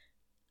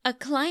A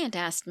client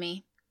asked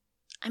me,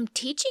 I'm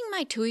teaching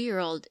my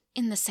 2-year-old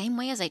in the same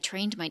way as I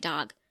trained my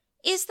dog.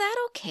 Is that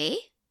okay?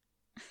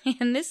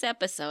 In this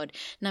episode,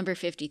 number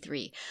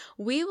 53,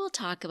 we will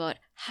talk about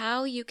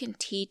how you can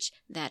teach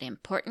that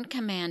important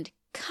command,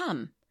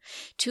 come,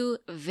 to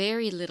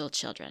very little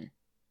children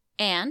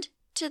and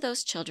to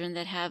those children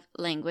that have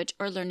language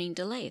or learning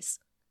delays.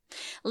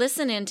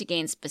 Listen in to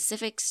gain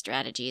specific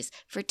strategies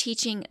for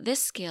teaching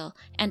this skill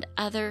and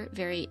other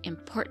very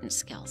important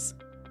skills.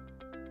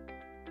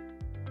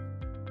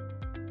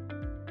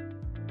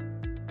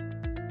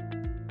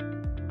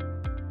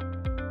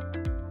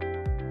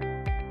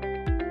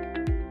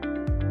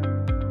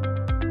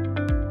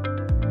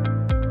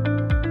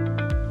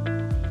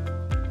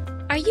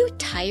 Are you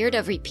tired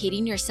of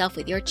repeating yourself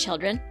with your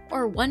children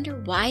or wonder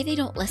why they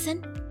don't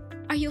listen?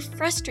 Are you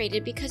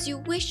frustrated because you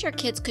wish your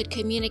kids could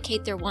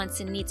communicate their wants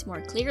and needs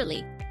more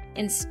clearly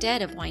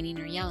instead of whining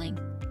or yelling?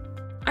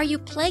 Are you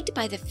plagued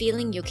by the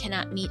feeling you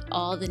cannot meet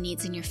all the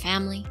needs in your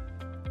family?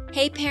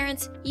 Hey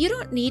parents, you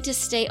don't need to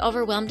stay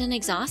overwhelmed and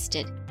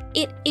exhausted.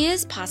 It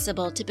is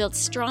possible to build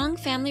strong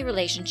family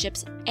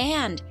relationships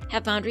and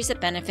have boundaries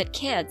that benefit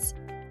kids.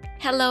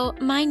 Hello,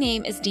 my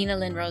name is Dina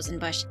Lynn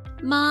Rosenbush,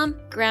 mom,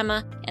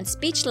 grandma, and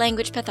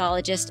speech-language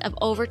pathologist of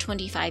over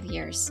 25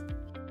 years.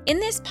 In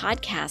this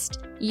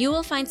podcast, you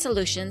will find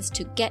solutions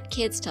to get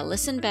kids to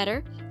listen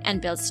better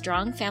and build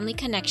strong family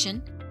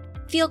connection,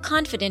 feel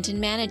confident in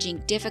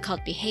managing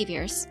difficult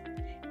behaviors,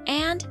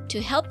 and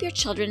to help your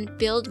children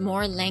build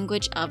more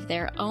language of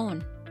their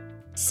own.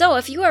 So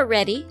if you are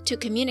ready to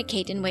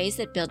communicate in ways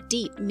that build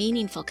deep,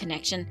 meaningful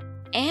connection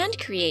and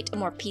create a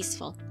more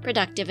peaceful,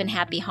 productive, and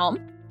happy home,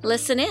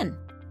 listen in.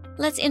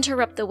 Let's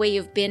interrupt the way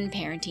you've been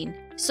parenting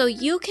so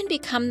you can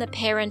become the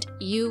parent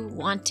you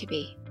want to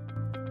be.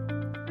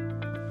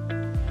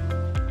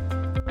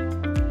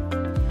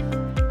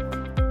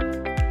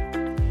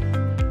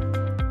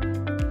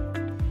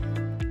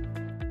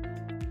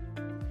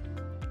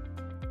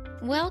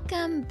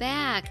 Welcome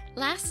back.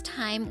 Last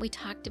time we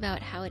talked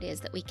about how it is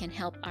that we can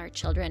help our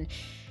children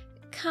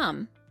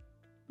come,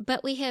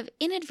 but we have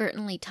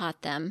inadvertently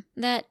taught them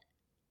that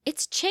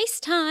it's chase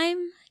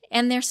time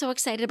and they're so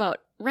excited about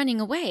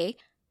running away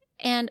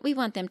and we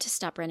want them to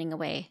stop running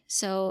away.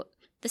 So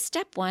the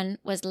step one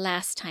was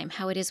last time,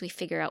 how it is we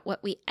figure out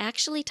what we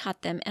actually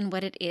taught them and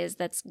what it is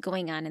that's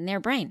going on in their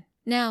brain.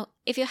 Now,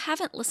 if you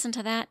haven't listened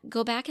to that,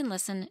 go back and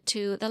listen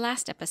to the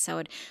last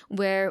episode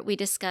where we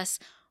discuss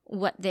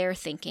what they're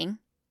thinking.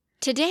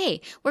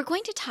 Today, we're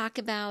going to talk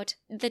about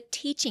the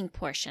teaching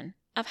portion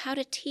of how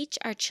to teach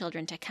our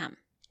children to come.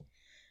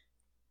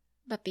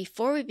 But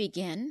before we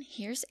begin,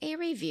 here's a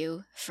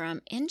review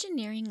from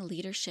Engineering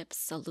Leadership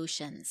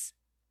Solutions.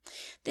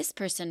 This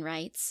person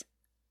writes,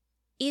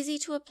 easy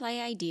to apply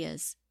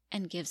ideas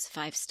and gives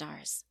 5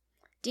 stars.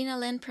 Dina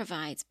Lynn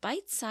provides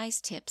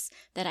bite-sized tips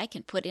that I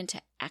can put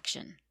into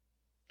action.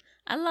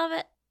 I love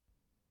it.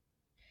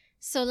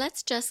 So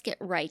let's just get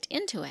right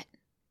into it.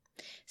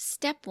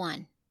 Step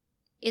 1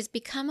 is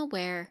become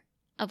aware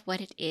of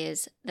what it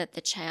is that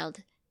the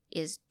child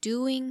is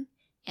doing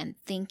and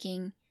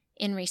thinking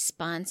in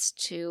response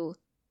to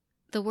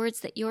the words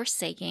that you're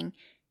saying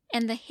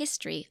and the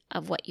history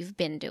of what you've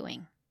been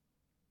doing.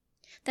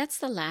 That's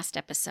the last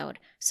episode,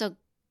 so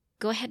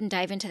go ahead and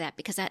dive into that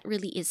because that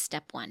really is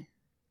step 1.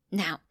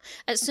 Now,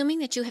 assuming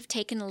that you have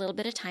taken a little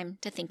bit of time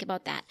to think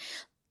about that,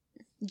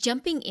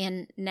 jumping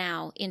in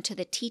now into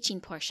the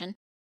teaching portion,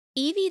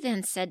 Evie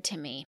then said to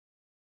me,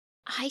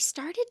 I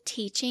started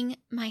teaching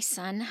my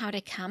son how to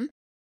come,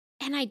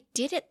 and I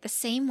did it the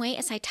same way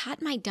as I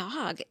taught my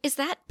dog. Is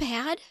that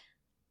bad?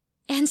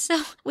 And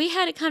so we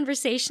had a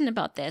conversation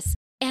about this,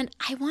 and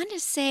I want to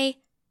say,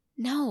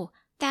 no,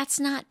 that's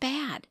not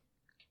bad.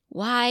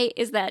 Why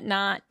is that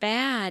not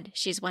bad?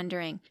 She's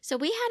wondering. So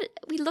we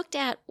looked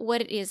at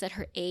what it is that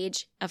her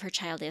age of her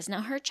child is.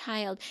 Now, her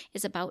child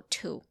is about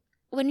 2.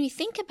 When we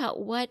think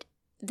about what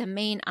the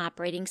main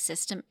operating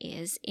system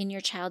is in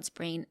your child's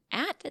brain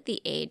at the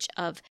age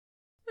of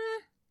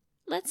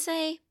let's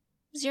say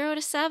 0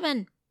 to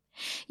 7.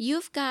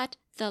 You've got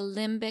the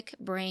limbic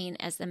brain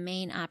as the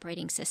main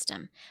operating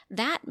system.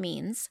 That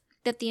means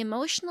that the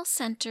emotional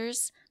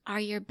centers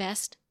are your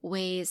best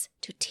ways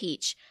to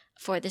teach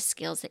for the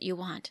skills that you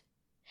want.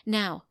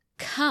 Now,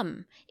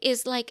 come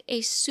is like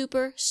a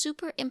super,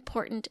 super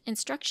important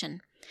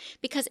instruction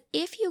because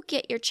if you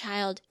get your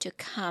child to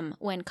come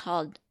when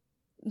called,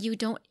 you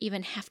don't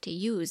even have to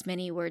use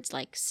many words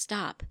like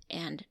stop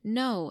and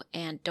no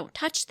and don't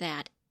touch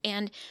that.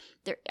 And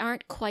there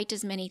aren't quite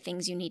as many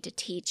things you need to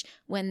teach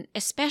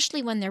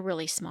especially when they're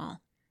really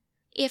small.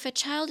 If a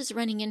child is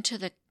running into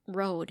the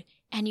road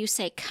and you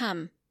say,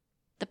 come,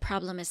 the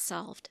problem is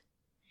solved.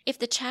 If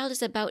the child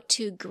is about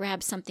to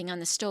grab something on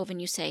the stove and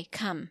you say,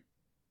 come,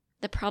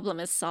 the problem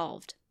is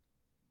solved.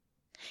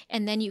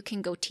 And then you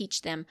can go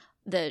teach them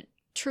the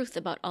truth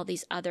about all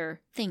these other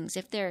things.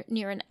 If they're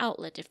near an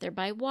outlet, if they're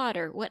by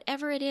water,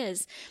 whatever it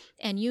is,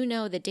 and you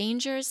know the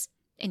dangers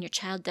and your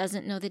child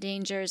doesn't know the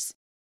dangers,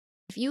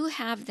 if you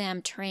have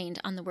them trained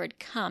on the word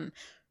come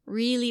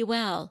really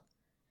well,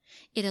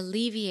 It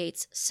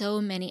alleviates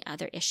so many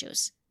other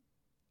issues.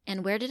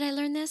 And where did I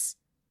learn this?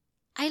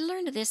 I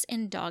learned this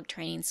in dog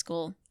training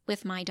school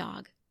with my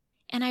dog.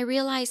 And I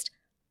realized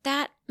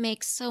that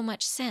makes so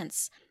much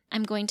sense.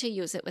 I'm going to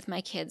use it with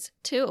my kids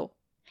too.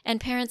 And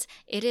parents,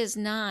 it is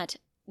not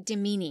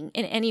demeaning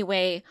in any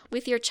way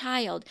with your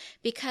child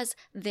because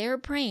their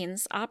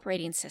brain's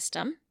operating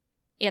system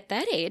at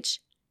that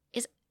age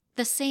is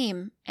the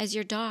same as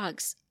your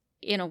dog's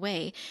in a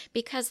way,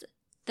 because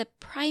the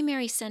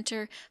primary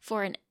center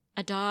for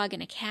a dog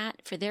and a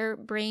cat, for their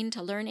brain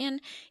to learn in,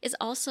 is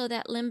also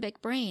that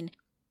limbic brain.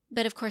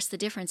 But of course, the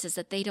difference is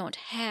that they don't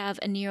have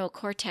a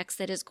neocortex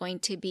that is going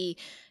to be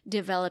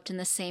developed in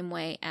the same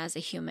way as a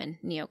human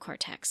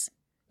neocortex.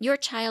 Your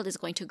child is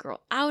going to grow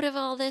out of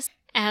all this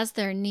as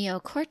their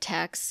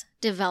neocortex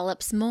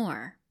develops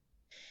more.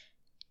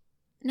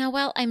 Now,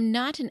 while I'm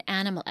not an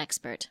animal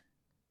expert,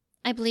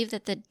 I believe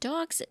that the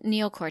dog's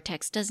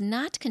neocortex does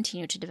not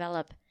continue to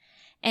develop,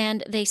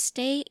 and they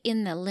stay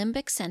in the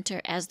limbic center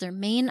as their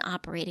main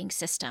operating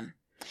system.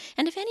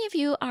 And if any of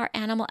you are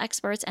animal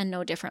experts and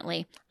know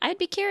differently, I'd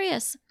be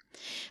curious.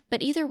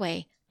 But either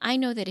way, I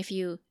know that if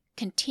you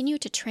continue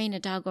to train a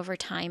dog over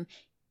time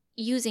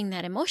using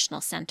that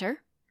emotional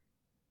center,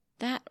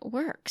 that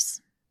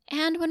works.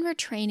 And when we're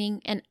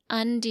training an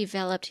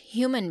undeveloped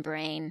human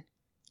brain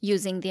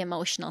using the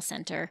emotional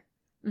center,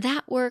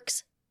 that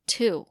works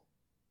too.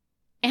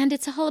 And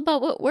it's all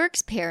about what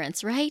works,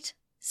 parents, right?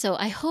 So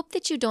I hope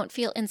that you don't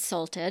feel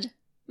insulted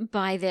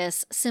by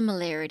this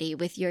similarity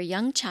with your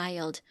young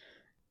child.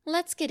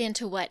 Let's get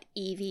into what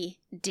Evie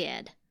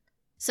did.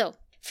 So,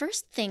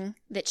 first thing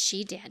that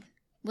she did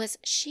was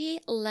she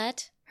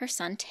let her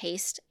son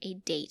taste a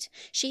date.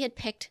 She had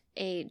picked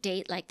a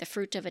date like the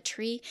fruit of a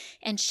tree,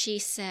 and she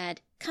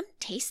said, "Come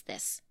taste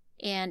this."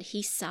 And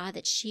he saw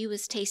that she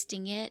was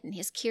tasting it, and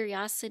his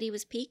curiosity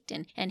was piqued,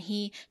 and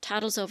he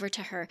toddles over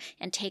to her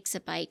and takes a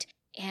bite,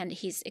 and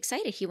he's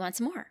excited. He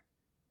wants more.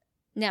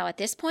 Now, at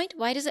this point,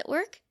 why does it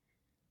work?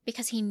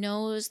 Because he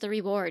knows the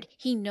reward.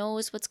 He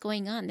knows what's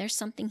going on. There's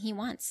something he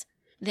wants.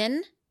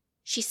 Then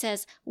she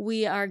says,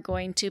 "We are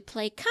going to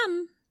play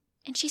come."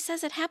 And she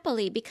says it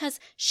happily because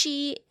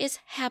she is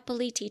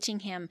happily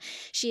teaching him.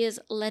 She is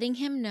letting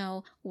him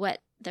know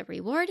what the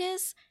reward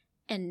is,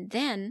 and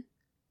then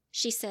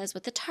she says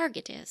what the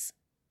target is.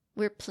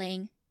 We're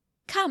playing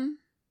come.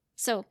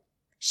 So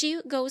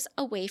she goes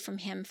away from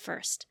him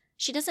first.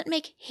 She doesn't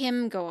make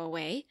him go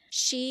away.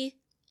 She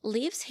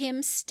leaves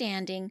him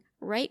standing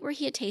right where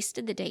he had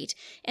tasted the date,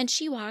 and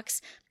she walks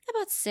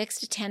about 6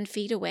 to 10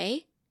 feet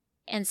away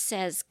and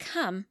says,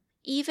 "Come,"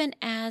 even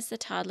as the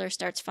toddler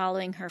starts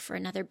following her for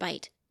another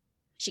bite.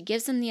 She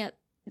gives him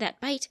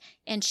that bite,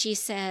 and she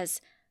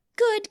says,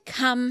 "Good,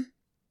 come."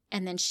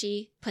 And then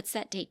she puts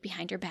that date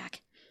behind her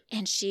back,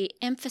 and she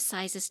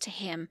emphasizes to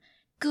him,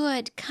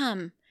 "Good,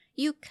 come.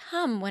 You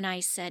come when I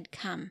said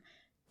come.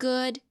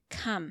 Good,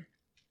 come."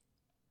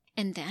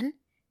 And then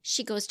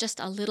she goes just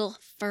a little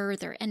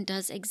further and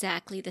does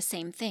exactly the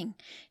same thing.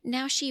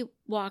 Now she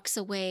walks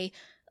away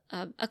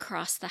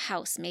across the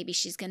house. Maybe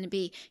she's going to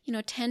be,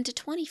 10 to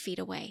 20 feet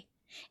away.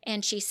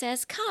 And she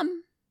says,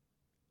 "Come."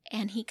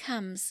 And he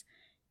comes,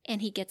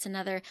 and he gets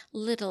another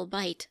little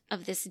bite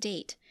of this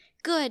date.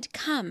 "Good,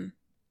 come.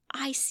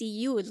 I see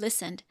you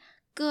listened.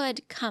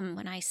 Good, come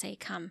when I say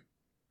come."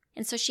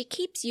 And so she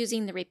keeps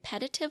using the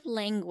repetitive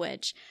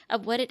language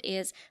of what it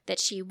is that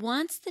she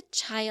wants the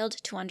child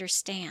to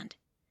understand.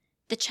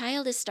 The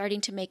child is starting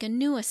to make a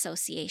new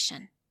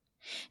association.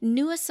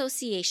 New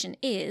association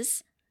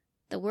is,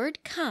 the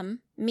word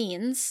come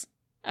means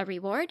a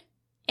reward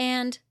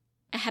and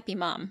a happy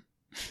mom.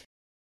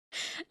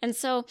 And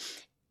so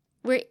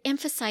we're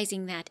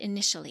emphasizing that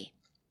initially.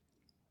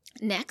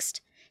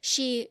 Next,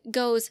 she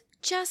goes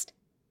just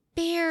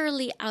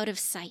barely out of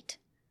sight.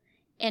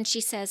 And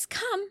she says,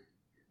 "Come."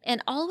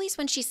 And always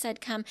when she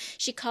said come,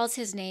 she calls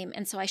his name.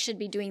 And so I should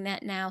be doing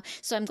that now.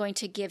 So I'm going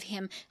to give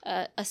him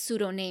a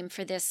pseudo name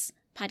for this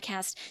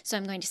podcast. So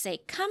I'm going to say,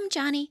 "Come,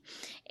 Johnny."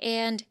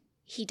 And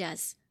he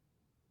does.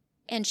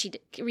 And she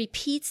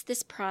repeats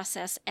this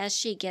process as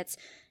she gets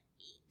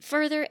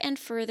further and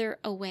further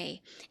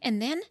away. And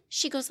then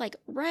she goes like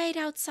right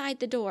outside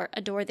the door,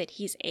 a door that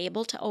he's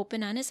able to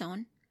open on his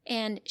own.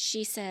 And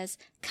she says,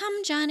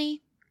 "Come,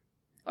 Johnny,"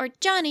 or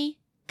 "Johnny,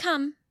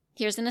 come."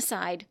 Here's an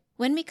aside.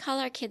 When we call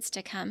our kids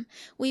to come,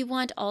 we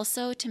want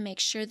also to make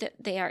sure that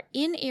they are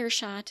in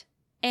earshot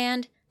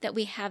and that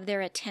we have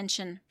their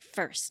attention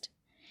first.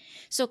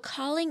 So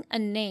calling a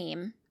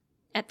name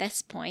at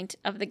this point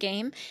of the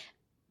game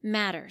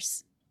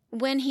matters.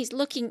 When he's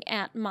looking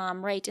at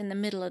mom right in the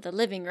middle of the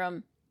living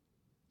room,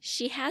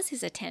 she has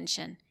his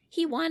attention.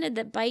 He wanted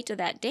the bite of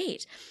that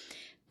date.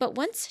 But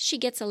once she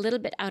gets a little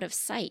bit out of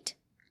sight,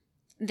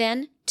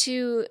 then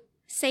to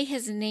say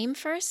his name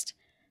first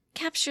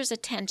captures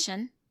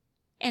attention,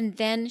 and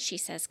then she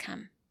says,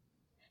 "Come."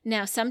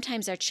 Now,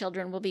 sometimes our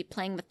children will be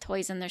playing with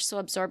toys and they're so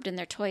absorbed in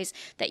their toys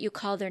that you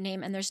call their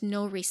name and there's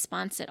no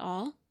response at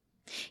all.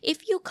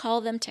 If you call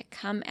them to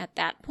come at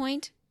that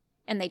point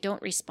and they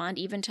don't respond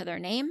even to their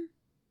name,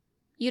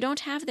 You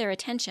don't have their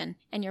attention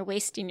and you're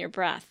wasting your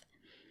breath.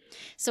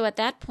 So at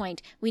that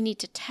point, we need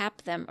to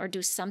tap them or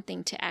do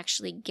something to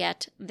actually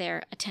get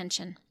their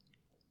attention.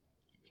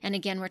 And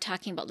again, we're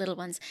talking about little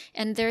ones.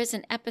 And there is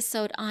an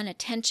episode on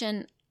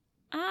attention.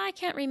 I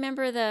can't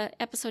remember the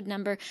episode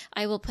number.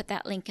 I will put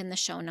that link in the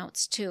show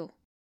notes too.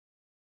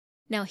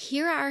 Now,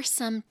 here are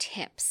some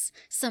tips,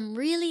 some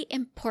really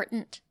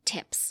important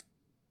tips.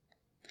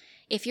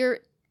 If you're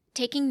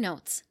taking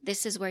notes,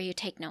 this is where you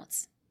take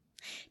notes.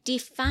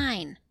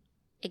 Define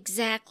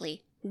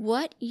exactly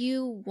what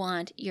you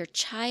want your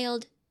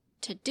child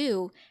to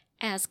do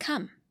as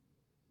come.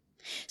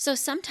 So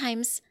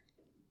sometimes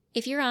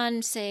if you're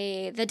on,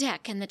 say, the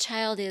deck and the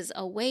child is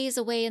a ways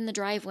away in the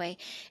driveway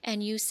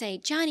and you say,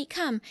 Johnny,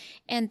 come,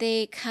 and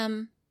they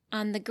come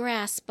on the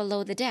grass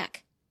below the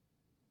deck,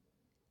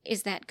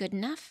 is that good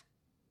enough?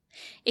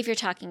 If you're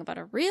talking about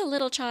a real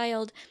little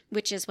child,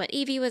 which is what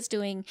Evie was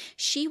doing,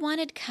 she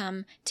wanted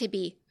come to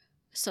be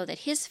so that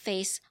his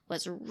face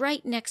was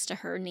right next to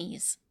her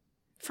knees,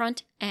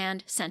 front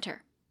and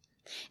center.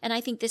 And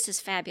I think this is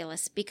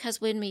fabulous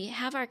because when we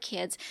have our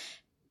kids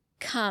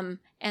come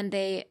and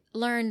they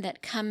learn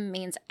that come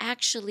means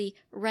actually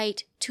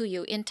right to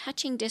you, in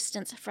touching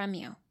distance from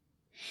you,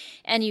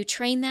 and you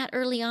train that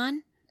early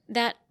on,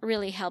 that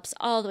really helps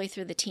all the way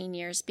through the teen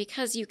years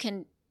because you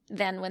can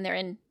then, when they're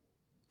in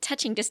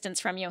touching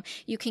distance from you,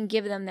 you can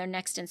give them their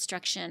next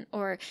instruction,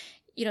 or,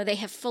 they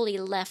have fully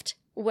left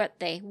what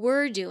they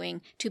were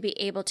doing to be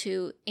able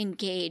to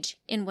engage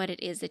in what it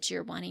is that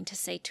you're wanting to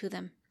say to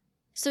them.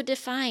 So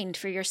define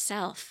for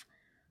yourself,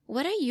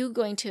 what are you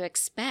going to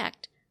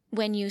expect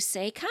when you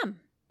say come?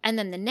 And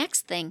then the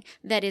next thing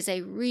that is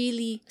a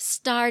really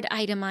starred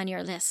item on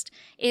your list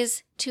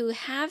is to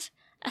have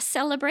a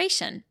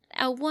celebration,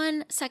 a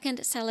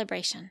 1-second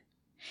celebration.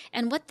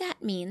 And what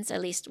that means,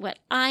 at least what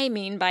I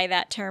mean by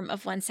that term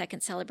of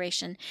 1-second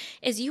celebration,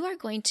 is you are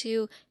going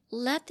to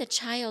let the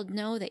child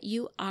know that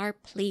you are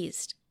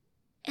pleased.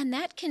 And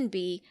that can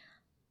be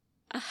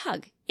a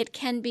hug. It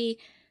can be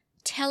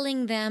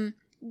telling them,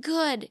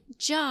 good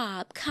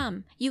job,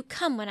 come. You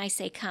come when I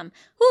say come.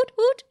 Hoot,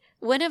 hoot.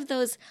 One of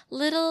those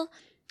little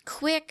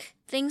quick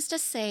things to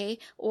say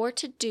or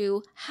to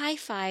do, high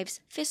fives,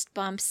 fist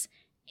bumps,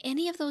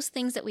 any of those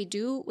things that we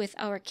do with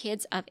our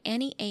kids of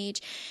any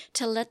age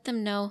to let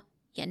them know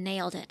you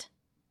nailed it.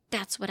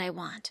 That's what I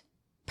want.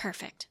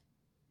 Perfect.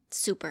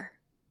 Super.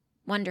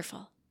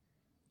 Wonderful.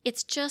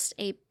 It's just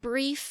a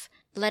brief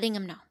letting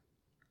them know.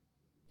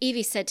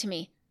 Evie said to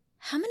me,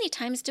 how many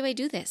times do I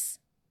do this?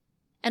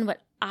 And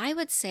what I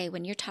would say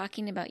when you're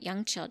talking about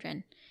young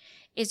children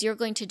is you're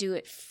going to do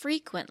it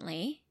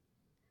frequently,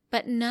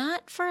 but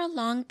not for a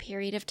long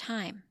period of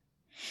time.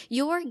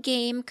 Your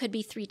game could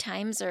be 3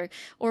 times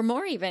or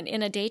more even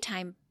in a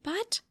daytime,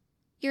 but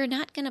you're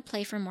not going to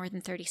play for more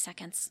than 30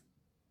 seconds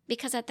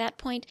because at that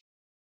point,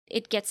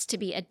 it gets to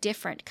be a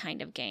different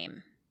kind of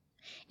game.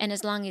 And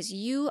as long as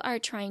you are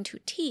trying to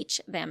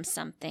teach them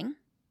something,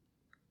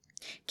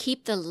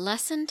 keep the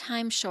lesson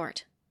time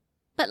short.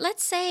 But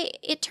let's say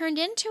it turned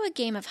into a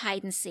game of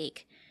hide and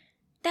seek.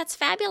 That's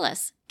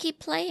fabulous. Keep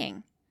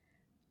playing.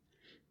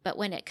 But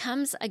when it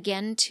comes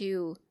again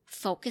to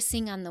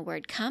focusing on the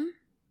word come,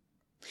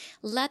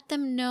 let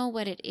them know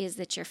what it is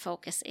that your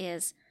focus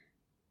is,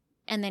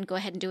 and then go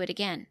ahead and do it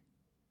again.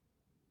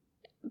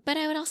 But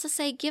I would also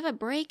say give a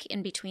break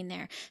in between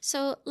there.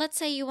 So let's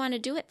say you want to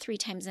do it 3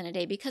 times in a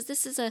day because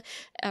this is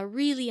a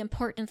really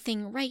important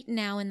thing right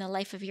now in the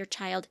life of your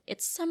child.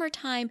 It's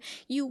summertime.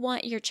 You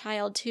want your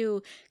child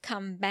to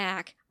come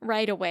back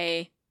right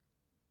away.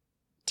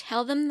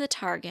 Tell them the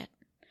target.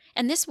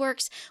 And this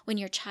works when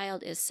your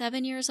child is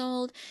 7 years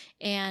old,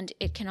 and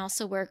it can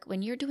also work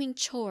when you're doing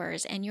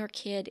chores and your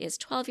kid is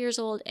 12 years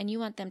old and you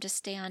want them to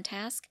stay on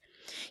task.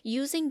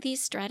 Using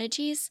these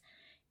strategies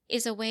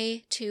is a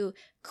way to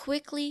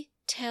quickly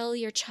tell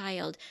your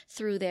child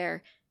through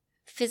their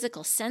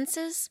physical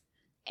senses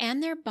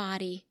and their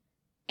body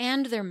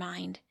and their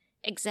mind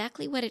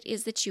exactly what it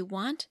is that you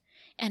want,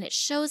 and it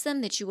shows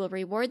them that you will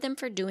reward them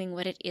for doing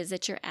what it is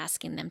that you're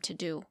asking them to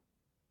do.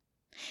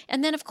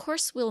 And then, of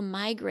course, we'll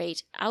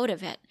migrate out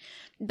of it.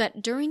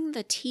 But during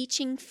the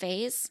teaching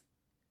phase,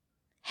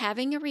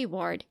 having a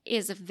reward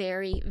is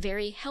very,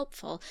 very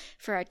helpful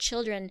for our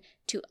children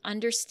to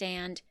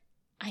understand,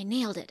 I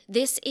nailed it.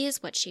 This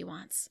is what she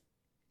wants.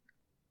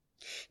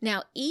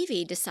 Now,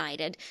 Evie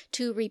decided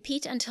to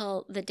repeat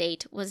until the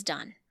date was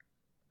done.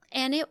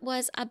 And it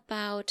was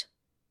about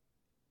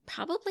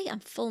probably a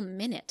full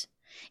minute.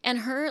 And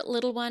her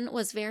little one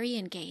was very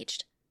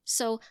engaged.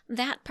 So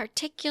that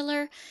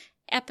particular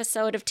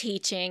episode of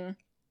teaching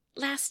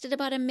lasted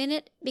about a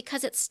minute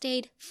because it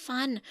stayed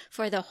fun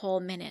for the whole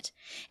minute.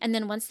 And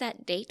then once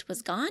that date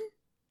was gone,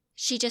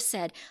 she just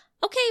said,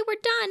 okay, we're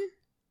done.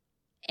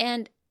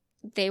 And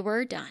they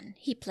were done.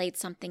 He played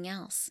something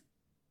else.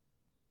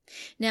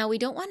 Now, we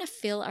don't want to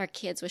fill our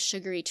kids with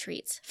sugary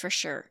treats for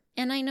sure.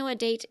 And I know a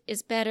date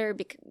is better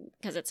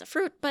because it's a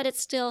fruit, but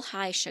it's still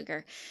high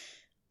sugar.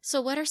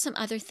 So what are some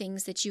other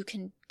things that you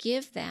can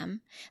give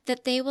them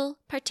that they will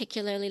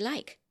particularly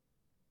like?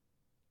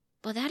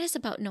 Well, that is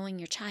about knowing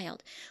your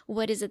child.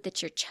 What is it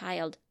that your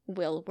child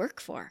will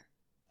work for?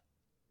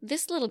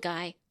 This little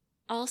guy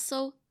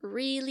also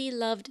really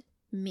loved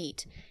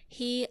meat.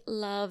 He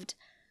loved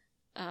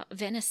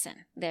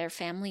venison. Their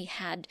family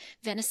had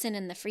venison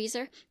in the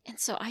freezer. And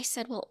so I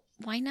said, well,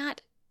 why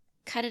not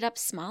cut it up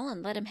small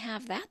and let him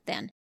have that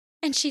then?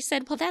 And she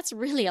said, well, that's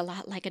really a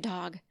lot like a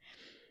dog.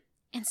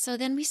 And so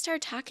then we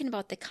started talking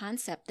about the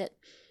concept that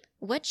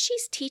what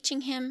she's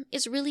teaching him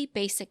is really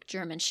basic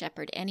German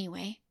Shepherd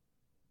anyway.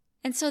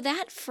 And so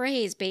that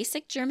phrase,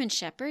 basic German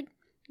Shepherd,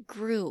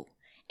 grew.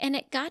 And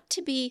it got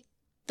to be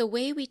the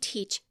way we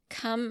teach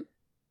come,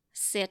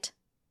 sit,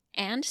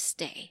 and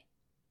stay.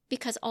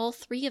 Because all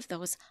three of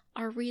those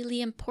are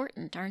really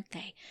important, aren't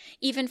they?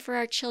 Even for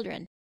our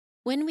children.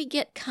 When we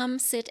get come,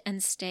 sit,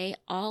 and stay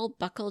all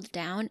buckled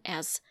down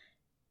as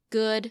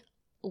good,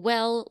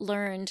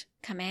 well-learned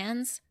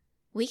commands,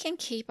 we can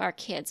keep our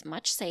kids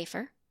much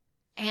safer,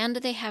 and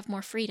they have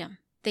more freedom.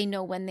 They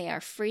know when they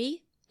are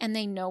free, and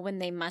they know when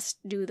they must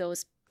do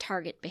those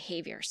target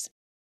behaviors.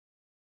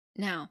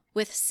 Now,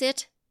 with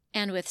sit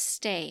and with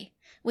stay,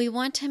 we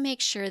want to make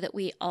sure that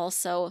we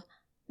also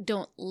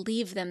don't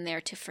leave them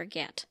there to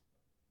forget.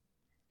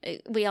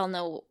 We all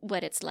know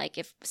what it's like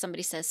if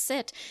somebody says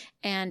sit,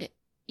 and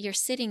you're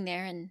sitting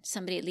there and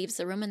somebody leaves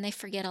the room and they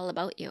forget all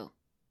about you.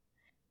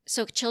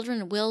 So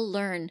children will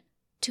learn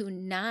to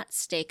not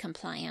stay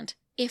compliant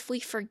if we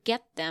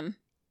forget them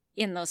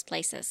in those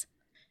places.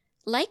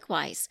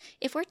 Likewise,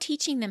 if we're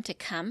teaching them to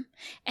come,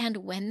 and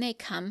when they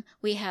come,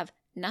 we have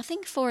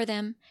nothing for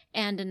them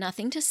and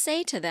nothing to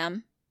say to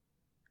them,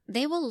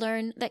 they will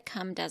learn that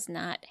come does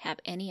not have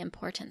any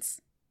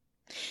importance.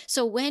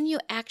 So when you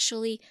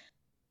actually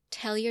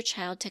tell your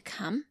child to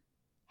come,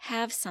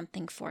 have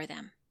something for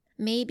them.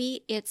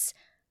 Maybe it's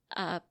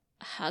a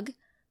hug,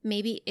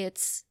 maybe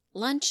it's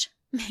lunch,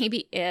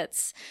 maybe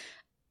it's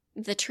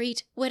the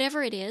treat,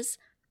 whatever it is,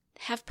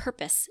 have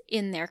purpose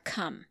in their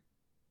come.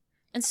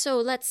 And so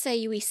let's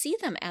say we see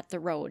them at the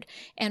road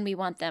and we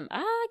want them,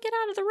 get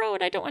out of the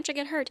road, I don't want you to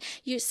get hurt.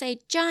 You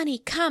say, Johnny,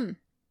 come.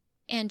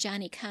 And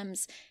Johnny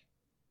comes.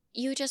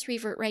 You just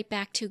revert right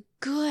back to,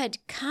 good,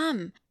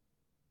 come.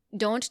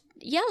 Don't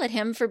yell at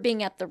him for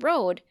being at the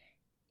road.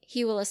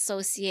 He will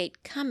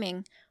associate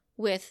coming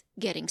with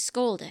getting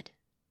scolded.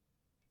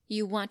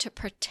 You want to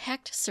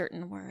protect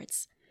certain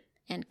words,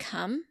 and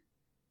come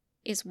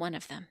is one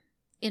of them.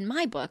 In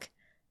my book,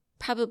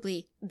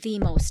 probably the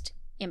most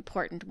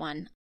important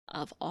one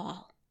of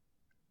all.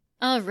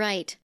 All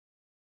right,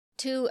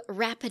 to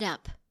wrap it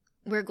up,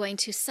 we're going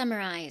to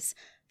summarize.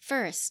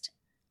 First,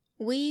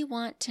 we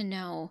want to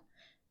know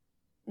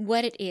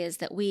what it is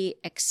that we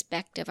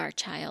expect of our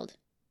child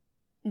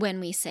when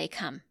we say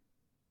come.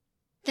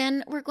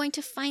 Then we're going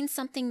to find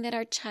something that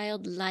our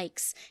child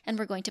likes, and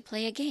we're going to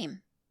play a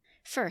game.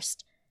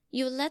 First,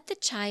 you let the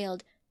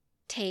child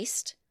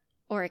taste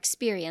or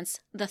experience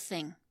the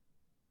thing.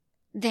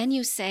 Then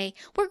you say,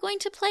 we're going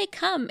to play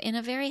come in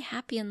a very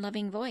happy and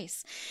loving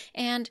voice,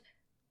 and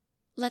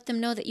let them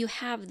know that you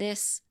have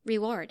this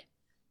reward.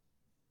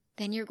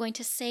 Then you're going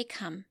to say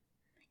come,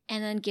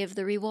 and then give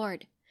the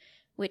reward,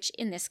 which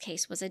in this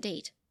case was a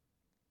date.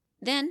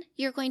 Then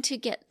you're going to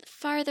get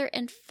farther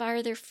and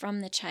farther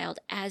from the child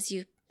as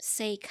you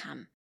say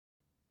come,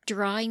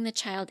 drawing the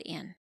child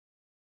in.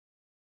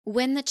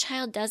 When the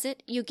child does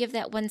it, you give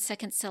that 1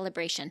 second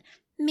celebration.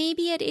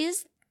 Maybe it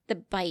is the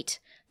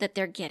bite that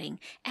they're getting,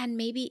 and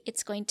maybe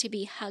it's going to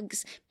be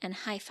hugs and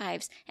high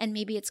fives, and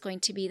maybe it's going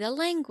to be the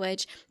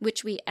language,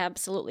 which we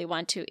absolutely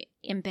want to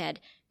embed.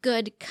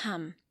 Good,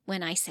 come.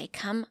 When I say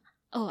come,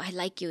 oh, I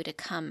like you to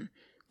come.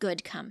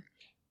 Good, come.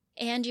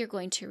 And you're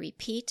going to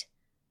repeat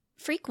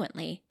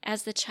frequently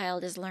as the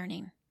child is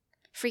learning.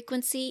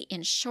 Frequency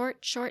in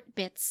short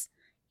bits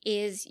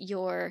is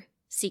your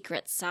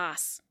secret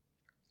sauce.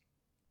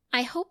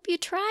 I hope you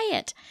try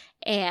it.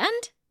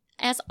 And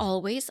as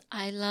always,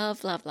 I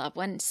love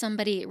when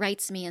somebody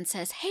writes me and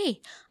says,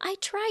 hey, I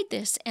tried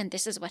this and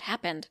this is what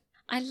happened.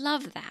 I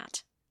love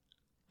that.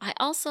 I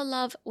also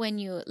love when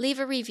you leave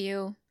a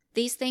review.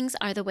 These things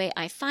are the way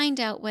I find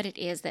out what it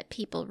is that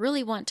people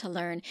really want to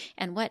learn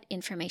and what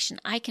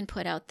information I can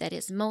put out that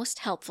is most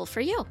helpful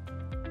for you.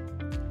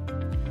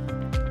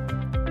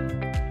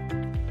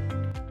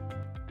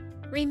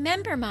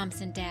 Remember,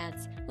 moms and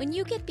dads, when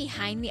you get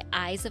behind the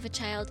eyes of a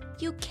child,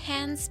 you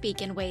can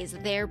speak in ways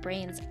their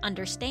brains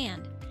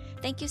understand.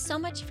 Thank you so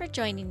much for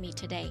joining me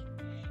today.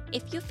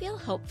 If you feel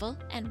hopeful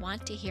and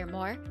want to hear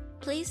more,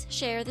 please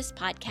share this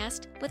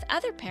podcast with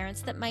other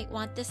parents that might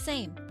want the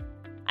same.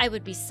 I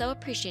would be so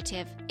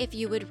appreciative if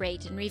you would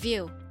rate and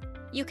review.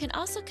 You can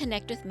also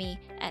connect with me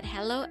at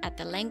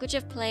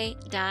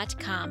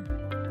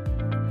hello@thelanguageofplay.com.